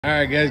All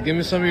right, guys, give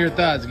me some of your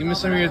thoughts. Give me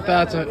some of your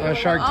thoughts on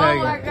shark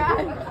tagging. Oh my god.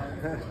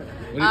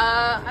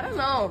 I don't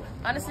know.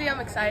 Honestly,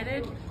 I'm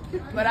excited,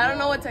 but I don't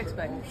know what to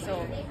expect.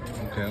 So.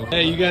 Okay.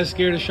 Hey, you guys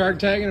scared of shark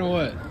tagging or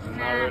what?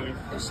 Not really.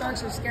 The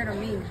sharks are scared of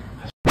me.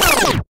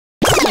 The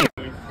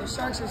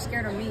sharks are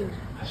scared of me.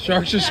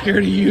 Sharks are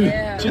scared of you.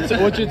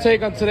 Yeah. What's your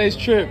take on today's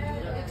trip?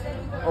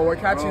 Oh, we're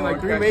catching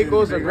like 3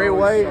 makos, a great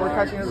white. We're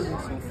catching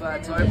some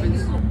fat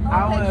tarpons.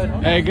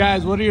 Hey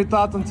guys, what are your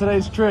thoughts on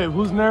today's trip?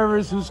 Who's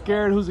nervous? Who's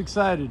scared? Who's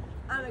excited?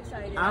 I'm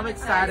excited. I'm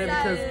excited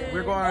because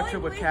we're going on a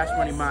trip with Cash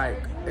Money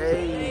Mike. Hey.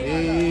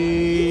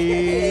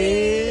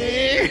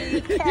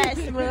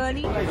 Cash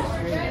money.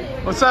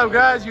 What's up,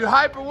 guys? You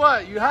hype or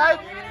what? You hype?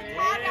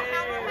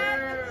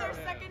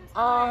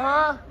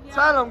 Uh-huh.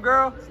 Tell them,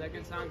 girl.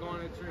 Second time going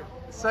on a trip.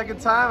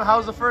 Second time?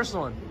 How's the first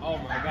one? Oh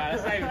my god,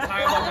 that's not even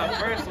talking about the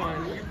first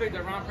one. You picked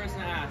the wrong person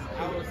to ask.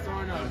 I was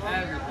throwing up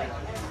everything.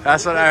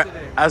 That's what I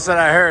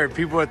heard.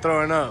 People are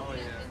throwing up. Oh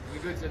yeah, we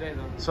good today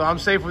though. So I'm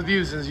safe with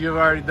you since you've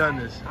already done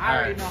this. I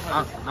already know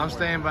how to I'm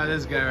staying by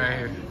this guy right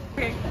here.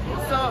 Okay,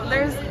 so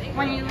there's,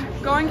 when you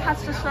go and catch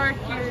the shark,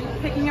 you're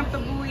picking up the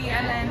buoy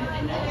and then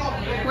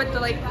with the,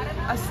 like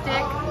a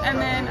stick, and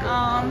then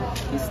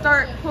you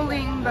start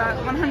pulling the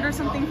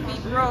 100-something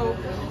feet rope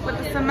with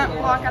the cement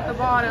block at the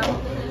bottom,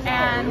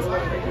 and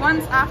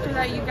once after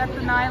that you get the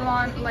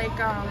nylon, like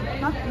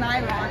not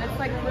nylon, it's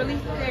like really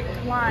thick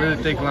line.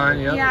 Really thick line,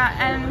 yeah. Yeah,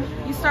 and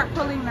you start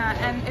pulling that,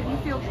 and if you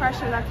feel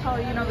pressure, that's how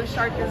you know the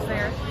shark is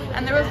there.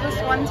 And there was this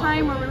one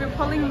time where we were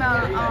pulling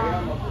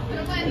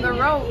the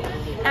rope,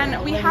 and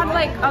we had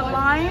like a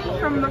line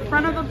from the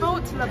front of the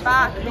boat to the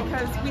back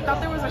because we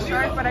thought there was a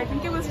shark, but I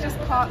think it was just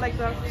caught, like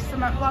the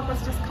cement block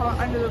was just caught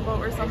under the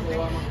boat or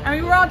something.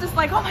 And we were all just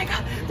like, oh my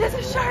god, there's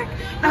a shark!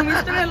 And we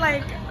started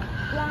like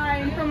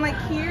flying from like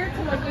here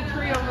to like the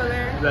tree over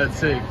there. That's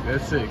sick.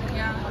 That's sick.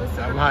 Yeah, it was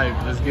super I'm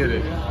hyped. Let's get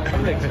it.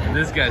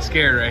 This guy's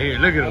scared right here.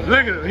 Look at him.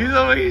 Look at him.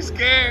 He's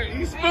scared.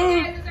 He's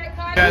spooked.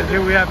 Guys,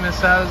 here we have Miss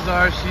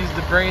Salazar. She's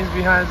the brains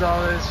behind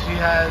all this. She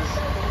has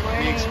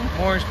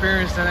more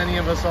experience than any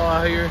of us all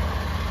out here.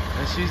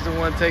 And she's the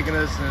one taking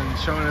us and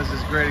showing us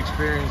this great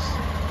experience.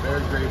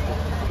 Very grateful.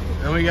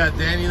 And we got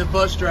Danny, the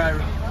bus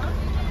driver.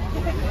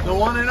 The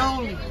one and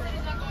only.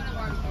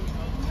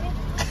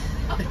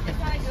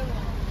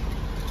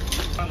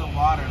 The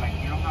water, like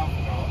you don't have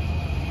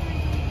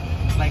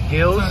like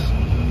Gills?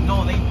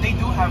 No, they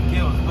do have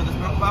gills, but the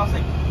snorkel valves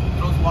like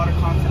throws water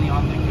constantly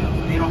on the gills.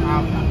 They don't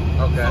have that.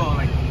 Okay. So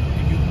like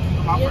if you keep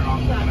them out for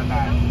long, they're gonna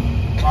die.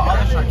 While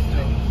other sharks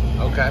do.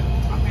 Okay.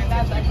 I'm paying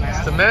attention, man.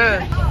 It's the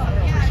man.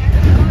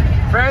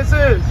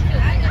 Francis,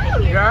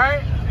 you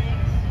alright?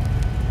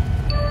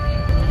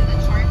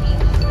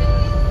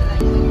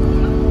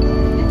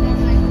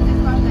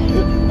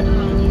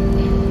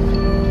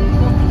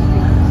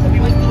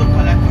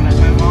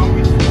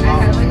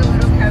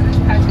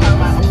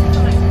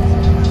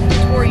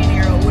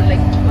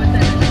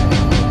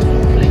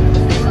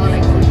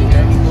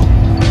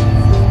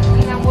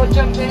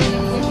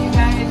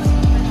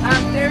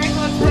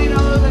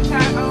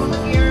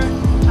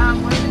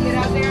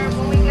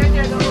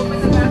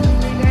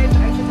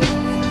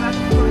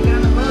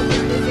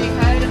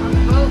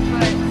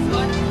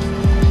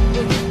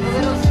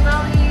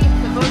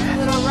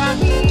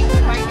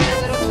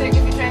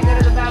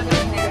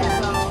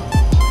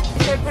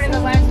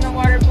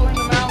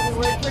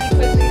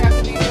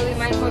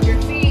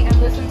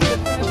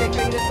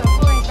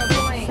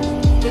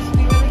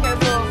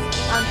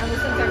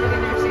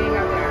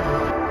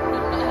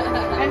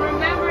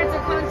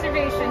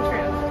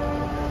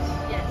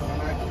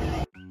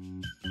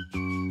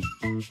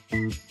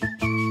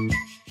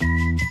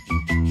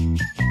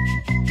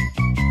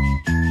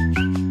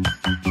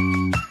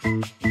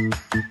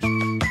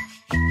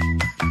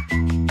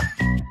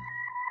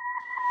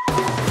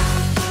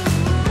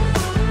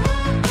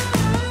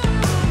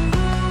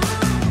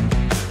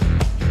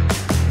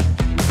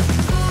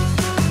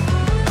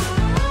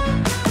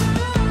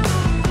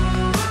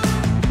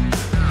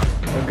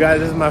 Guys,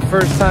 this is my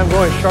first time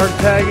going shark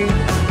tagging.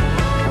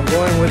 I'm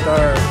going with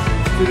our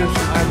students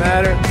from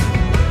iMater,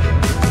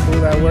 the school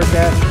that I work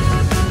at.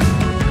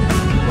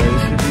 So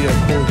this should be a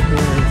cool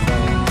experience.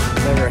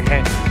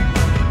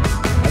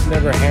 I've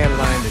never hand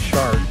lined a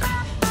shark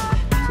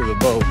to the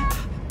boat.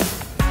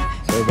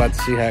 So we're about to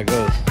see how it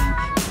goes.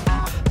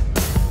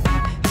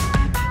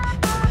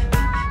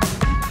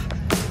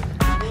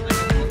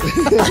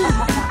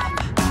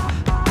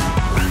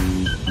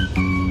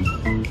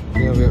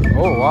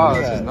 Oh wow,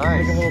 this is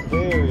nice. Like a little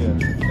Bay Area.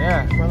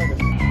 Yeah.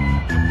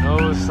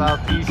 Nova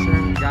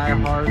Southeastern Guy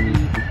Harvey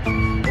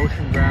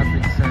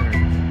Oceanographic Center.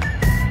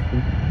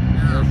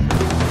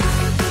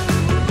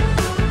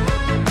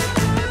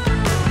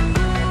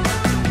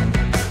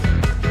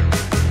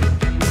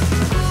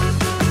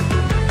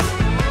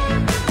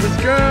 Let's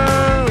go!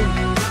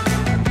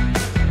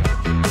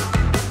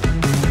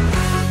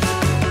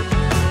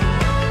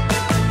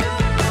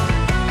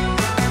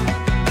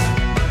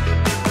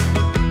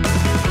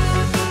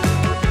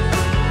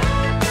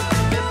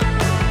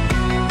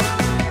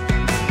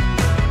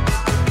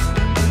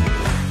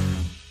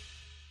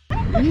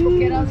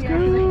 Get out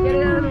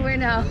of the way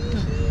now.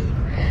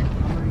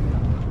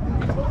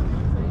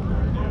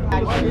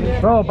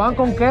 Bro, pan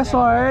con queso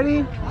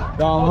already?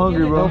 No, I'm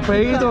hungry, bro. Los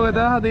peditos que te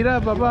vas a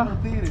tirar, papá.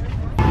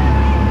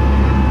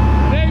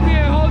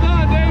 Damien, hold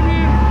on,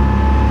 Damien.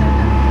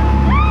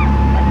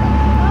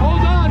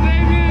 Hold on,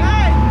 Damien.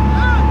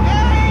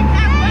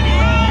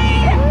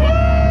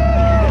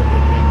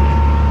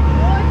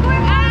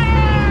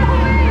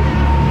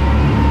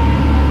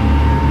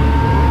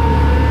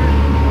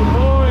 The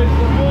boys.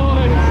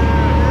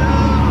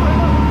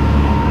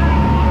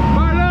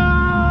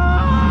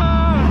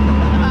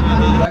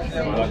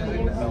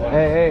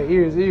 Hey,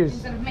 ears.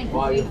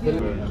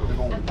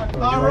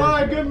 All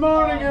right, good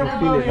morning,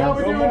 everybody. How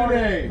we doing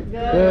today?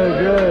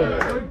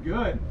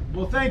 Good.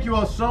 Well, thank you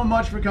all so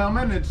much for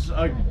coming. It's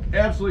an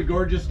absolutely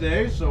gorgeous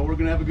day, so we're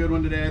going to have a good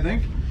one today, I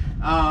think.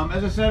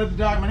 As I said at the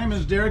dock, my name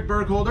is Derek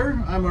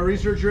Burkholder. I'm a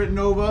researcher at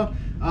NOVA,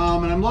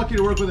 and I'm lucky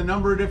to work with a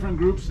number of different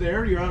groups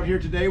there. You're out here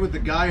today with the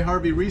Guy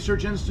Harvey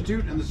Research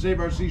Institute and the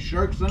Save Our Sea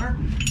Shark Center,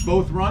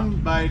 both run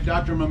by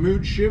Dr.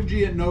 Mahmood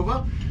Shivji at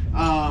NOVA.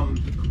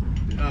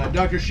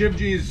 Dr.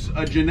 Shivji's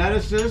a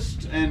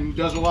geneticist and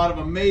does a lot of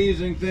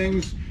amazing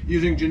things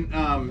using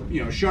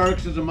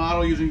sharks as a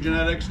model, using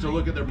genetics to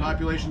look at their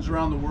populations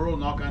around the world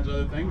and all kinds of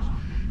other things.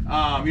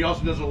 He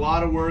also does a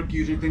lot of work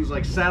using things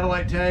like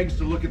satellite tags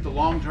to look at the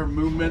long-term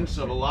movements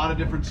of a lot of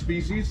different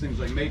species, things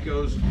like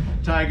makos,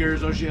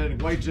 tigers, oceanic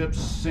whitetips,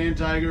 sand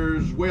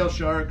tigers, whale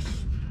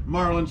sharks,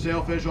 marlin,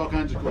 sailfish, all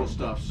kinds of cool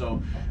stuff.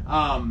 So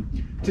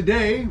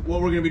today,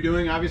 what we're going to be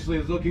doing, obviously,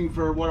 is looking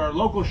for what our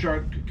local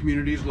shark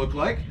communities look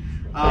like.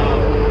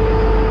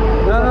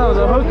 No,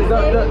 the hook,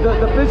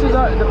 the fish is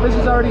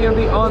already gonna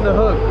be on the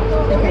hook.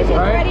 The fish is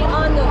already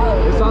on the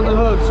hook. It's on the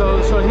hook,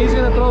 so he's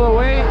gonna throw it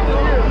away.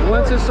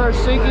 Once it starts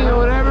sinking or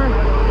whatever,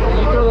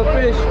 you throw the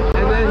fish,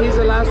 and then he's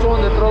the last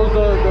one that throws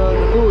the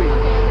buoy.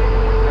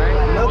 Right?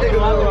 Nothing could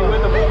go wrong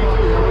with the buoy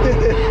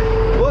too.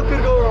 What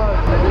could go wrong?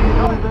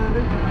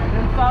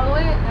 Follow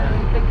it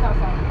and big toss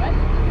on it, right?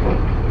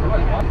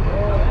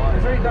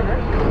 It's already done,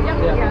 right?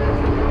 Yep.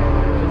 Yeah.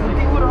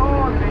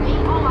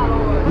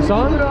 You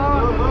saw him? You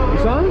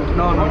saw him?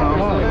 No.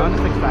 I'm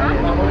just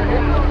excited.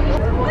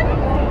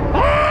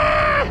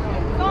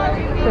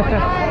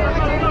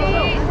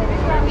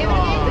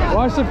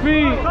 Watch the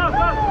feet.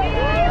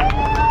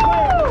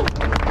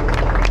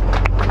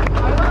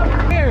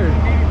 Here.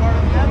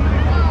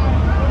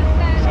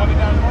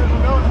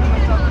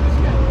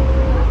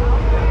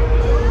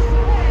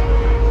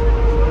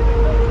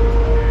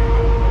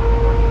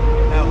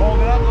 Now hold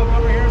it up, look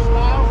over here,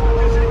 smile.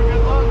 Just have a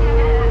good look.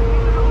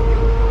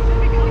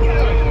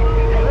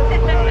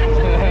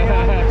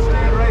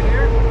 Stand right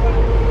here.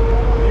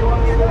 You want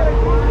to get that?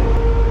 Go right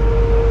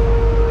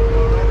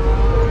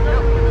around.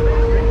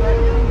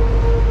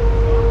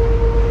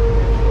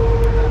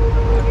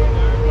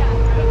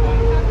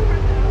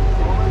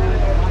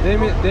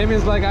 Yep.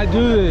 Damien's like, I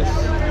do this.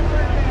 All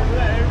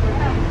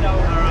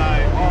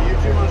right. You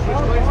two want to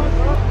switch places?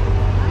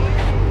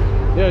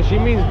 Yo, she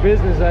means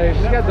business out here.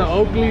 She's got the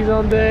Oakleys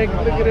on deck.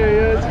 Look at her,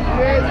 yo. She's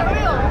crazy.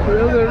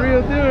 That's a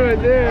real dude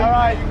right there. All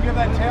right, you can give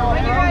that tail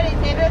When you're ready,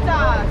 take the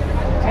toss.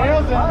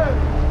 Tails in.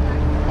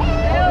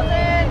 Tails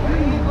in.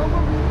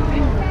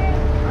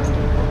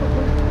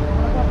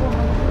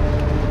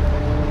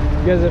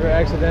 You guys ever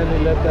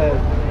accidentally let that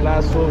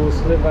last swivel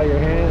slip out your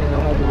hand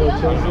and have to go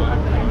chase it?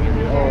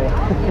 Oh.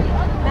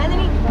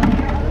 Melanie.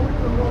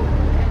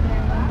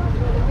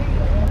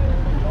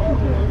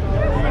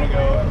 We're going to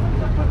go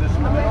put this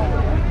in the middle.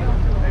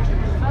 Make sure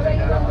you stay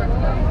down.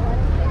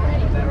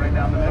 Stay right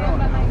down the middle.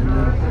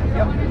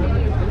 Yep.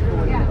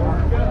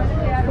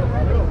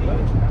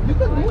 You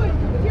can do it.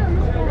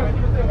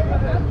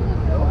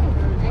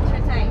 Extra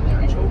tight.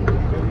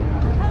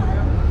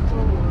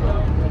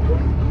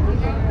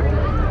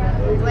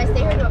 Do I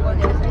stay here or do I go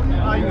the other side?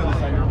 Oh, you go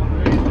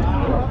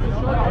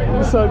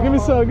this side.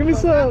 Give me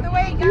some. The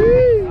way, guys.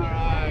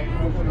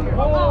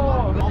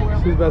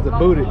 She's about to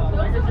boot it.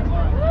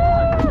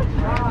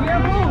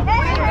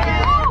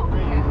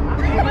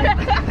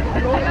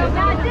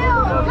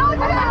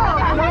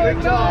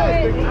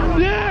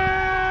 Yeah!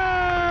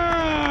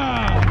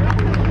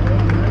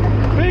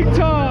 Big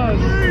toss!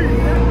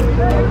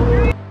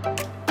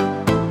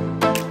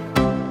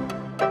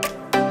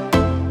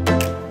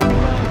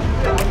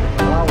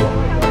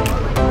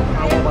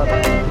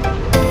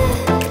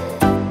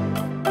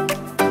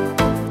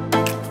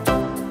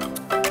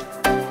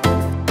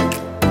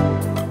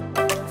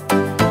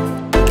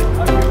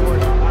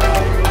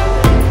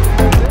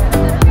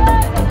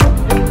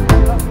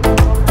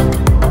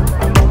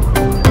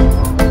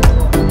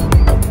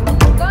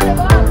 Go!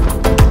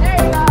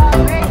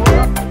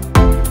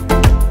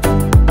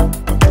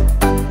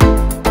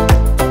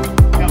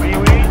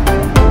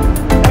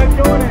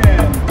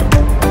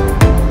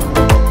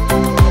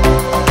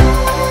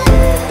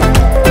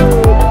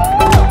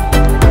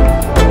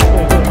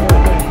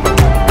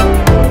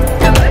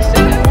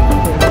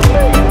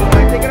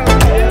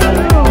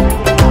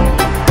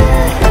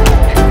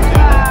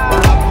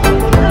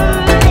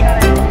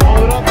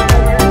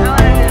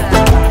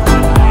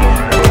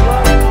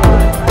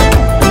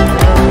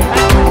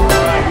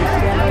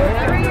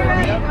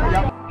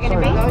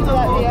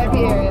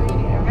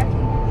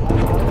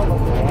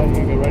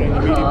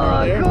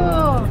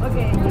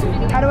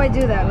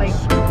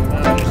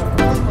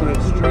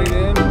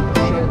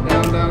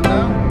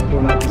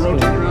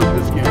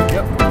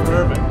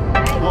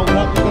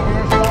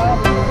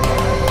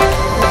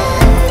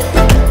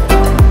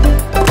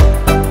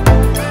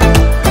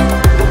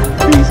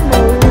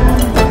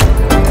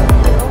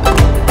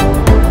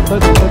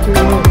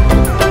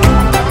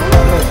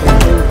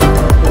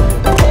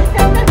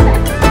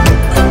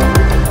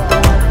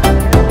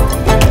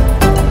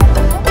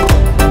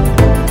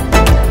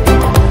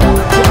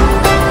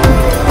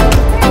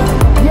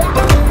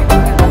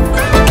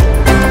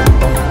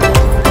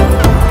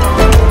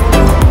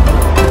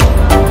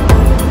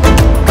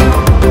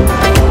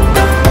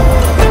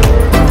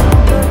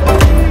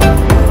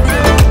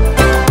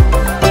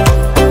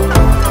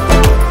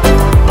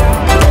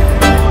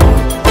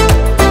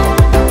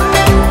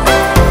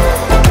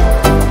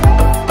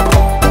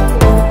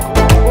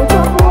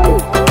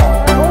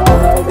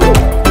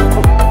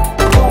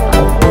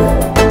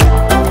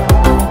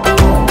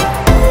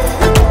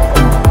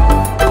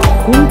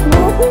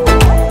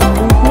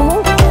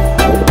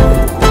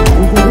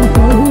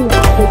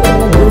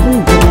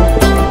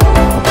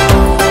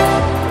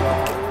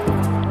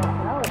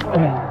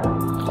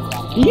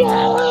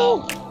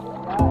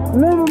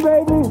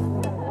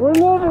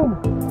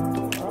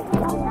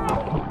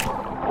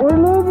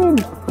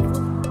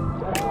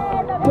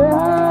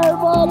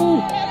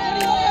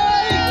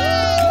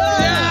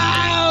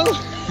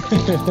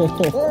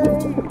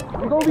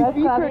 gonna be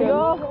featured,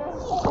 y'all.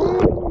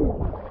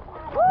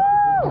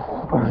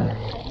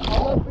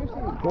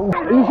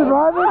 You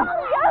surviving?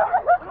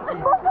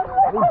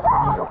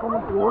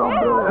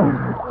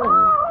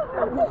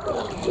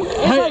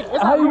 Hey,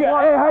 how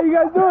you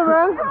guys doing,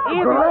 man?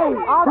 Great.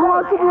 Who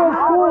wants to be in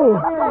school?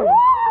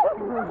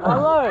 I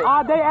love it.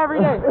 All day, every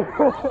day.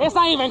 It's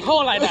not even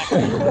cold like that.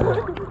 We've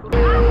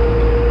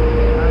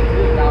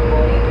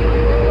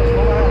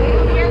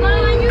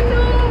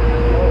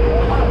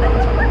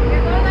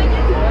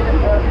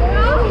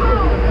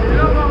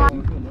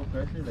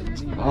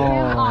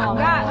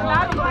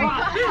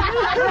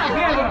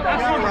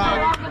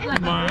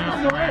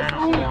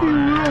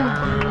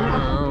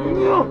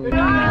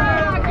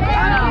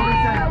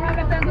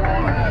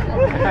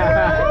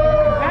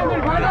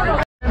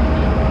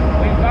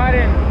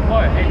gotten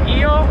what? An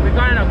eel, we've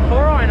gotten a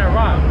coral and a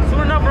rock.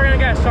 Soon enough we're gonna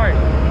get a shark.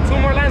 2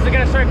 more lands to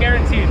get a shark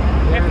guaranteed.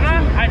 If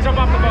not, I jump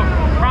off the boat.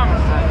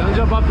 Promise. Don't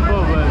jump off the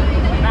boat, but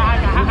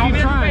I'll be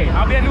a new bait.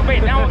 I'll be a new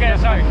bait. Then we'll get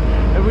a shark.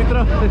 if we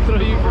throw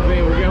you for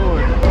bait, we'll get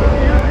one.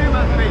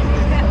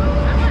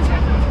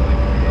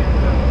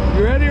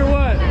 You ready or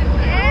what?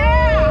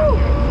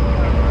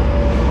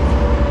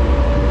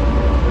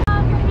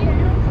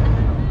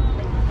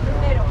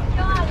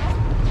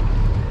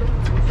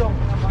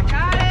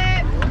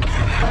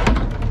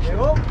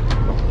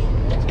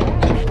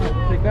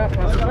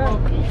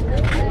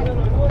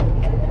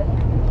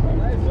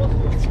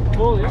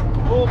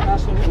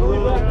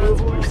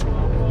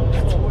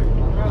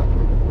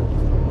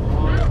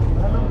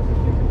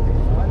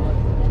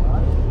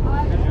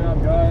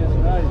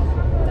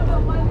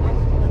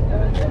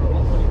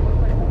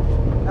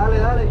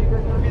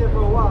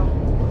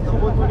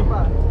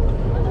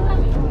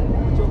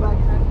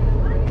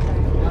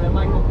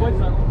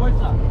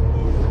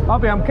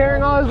 Papi, I'm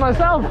carrying all this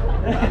myself.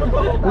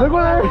 Look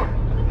what I...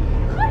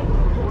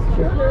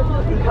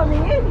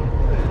 Coming in.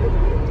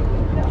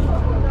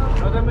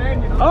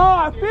 Oh,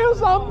 I feel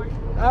something.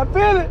 I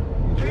feel it.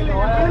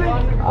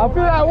 I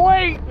feel that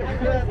weight.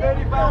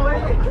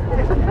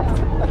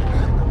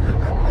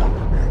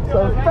 It's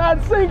a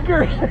fat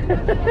sinker.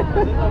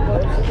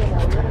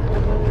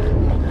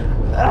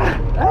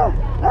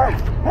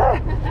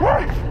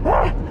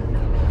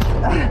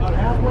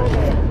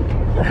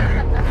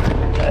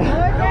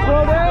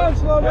 Slow down,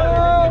 slow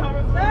down.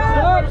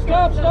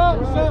 Stop. Drop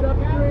the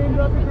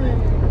green.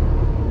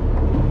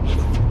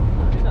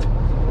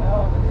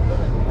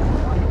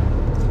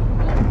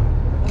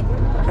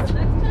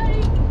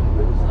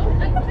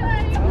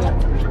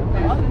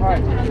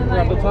 Alright,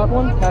 grab the top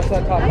one, pass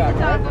that top back,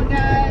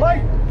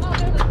 alright?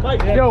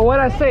 Mike! Yo,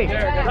 what'd I say?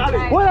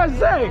 What'd I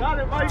say? Got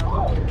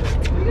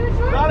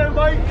it,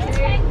 Mike!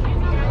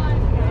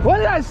 What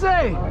did I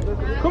say?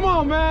 Come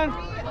on, man!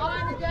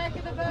 On the deck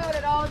of the boat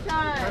at all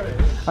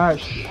times. Alright,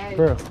 shh,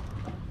 bro.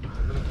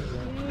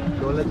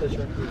 Don't let the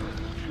shark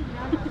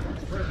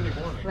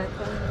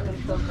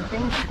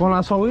Con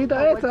la solita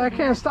esta, I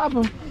can't stop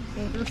him.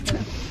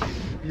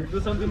 You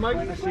do something, Mike?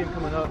 I see him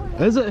coming up.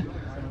 Is it?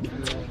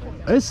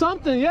 It's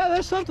something, yeah,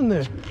 there's something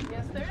there.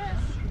 Yes, there is.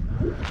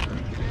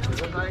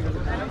 I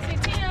don't see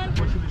tan.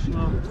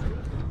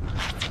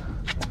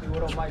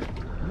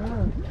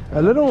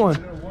 A little one.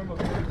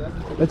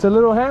 It's a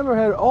little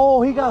hammerhead.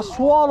 Oh, he got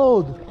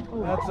swallowed.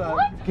 That's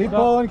keep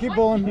pulling, keep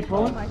pulling.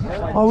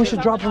 Oh, we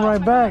should drop him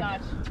right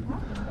back.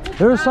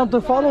 There's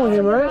something following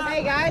him, right?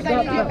 Hey guys, I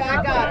need you to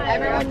back up.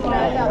 Everyone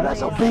back up. Oh,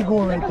 that's a big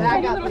one right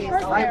Back there. up, please.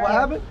 Mike, what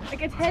happened?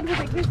 Like its head was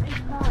like this.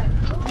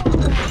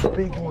 That's a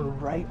big one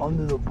right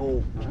under the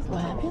boat.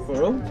 For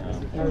real?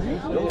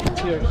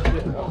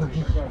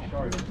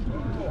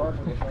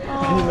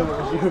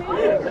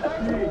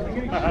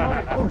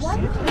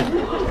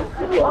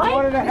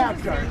 One and a half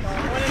sharks.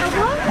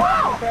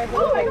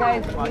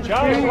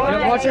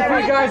 Watch your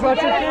feet, guys.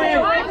 Watch your feet.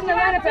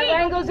 If the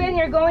line goes in,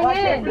 you're going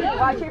in.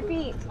 Watch your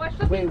feet.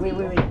 Wait.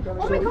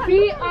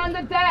 Feet on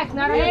the deck,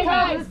 not on the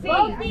top of the sea.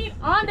 Both feet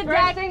on the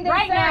deck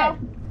right now.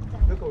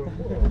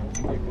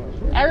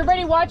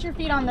 Everybody watch your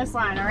feet on this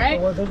line, all right?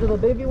 Those are the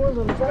baby ones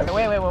on the side?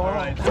 Wait. All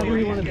right, so here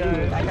you go.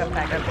 I got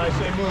back up. If I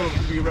say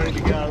move, be ready to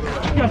get out of the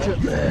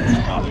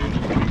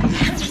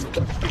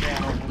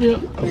way. Yeah,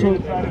 so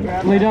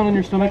lay down on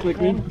your stomach like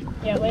me.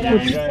 Yeah, lay down.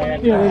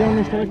 Yeah, lay down on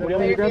your stomach. Put your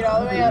feet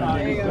all the way up.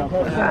 There you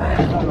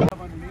go.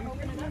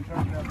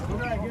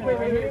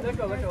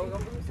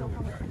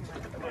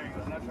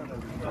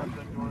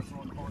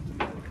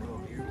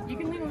 You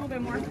can lean a little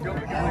bit more. You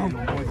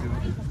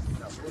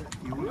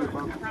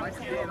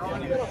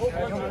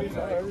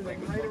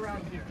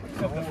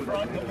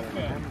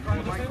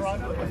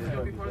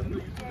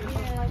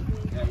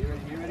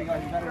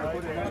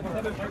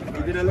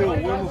did a little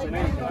wiggle for me.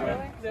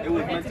 It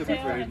was meant to be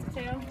for him.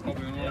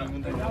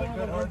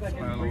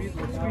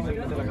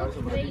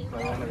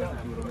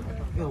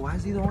 Yo, why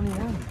is he the only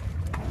one?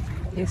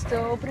 He's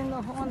still opening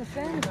the hole on the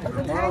fin. Put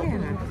the tag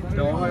in it.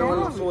 Te vamos a llevar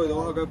los ojos y te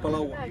vamos a caer para el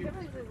agua.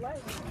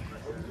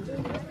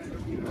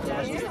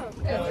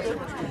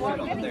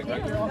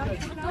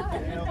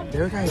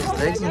 There got his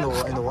legs in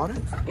the water?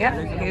 Yeah,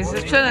 he's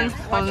just chilling,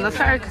 holding the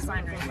shark.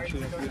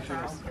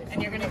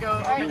 And you're gonna go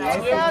over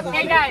that.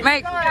 Hey guys,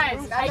 Mike.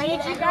 guys, I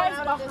need you guys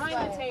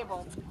behind the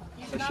table.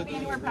 You cannot be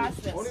anywhere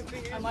past this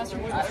unless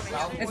you're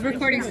It's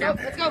recording still.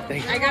 Let's go.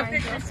 I got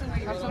pictures.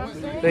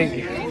 Thank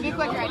you. Be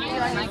quick, right?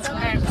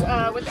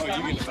 With the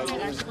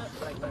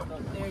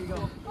there you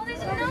go.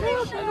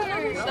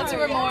 That's a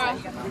remora.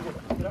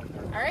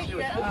 All right, you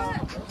know how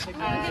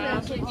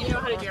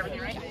to do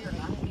everything, right?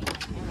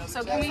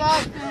 So can we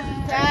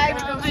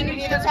Tag. You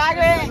need to tag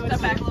it.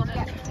 step back a little bit?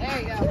 There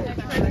you go.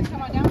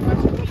 Come on down.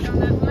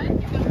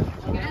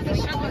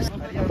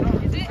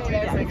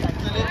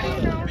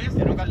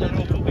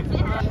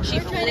 She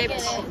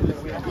flips.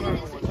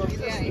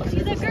 See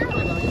that girl?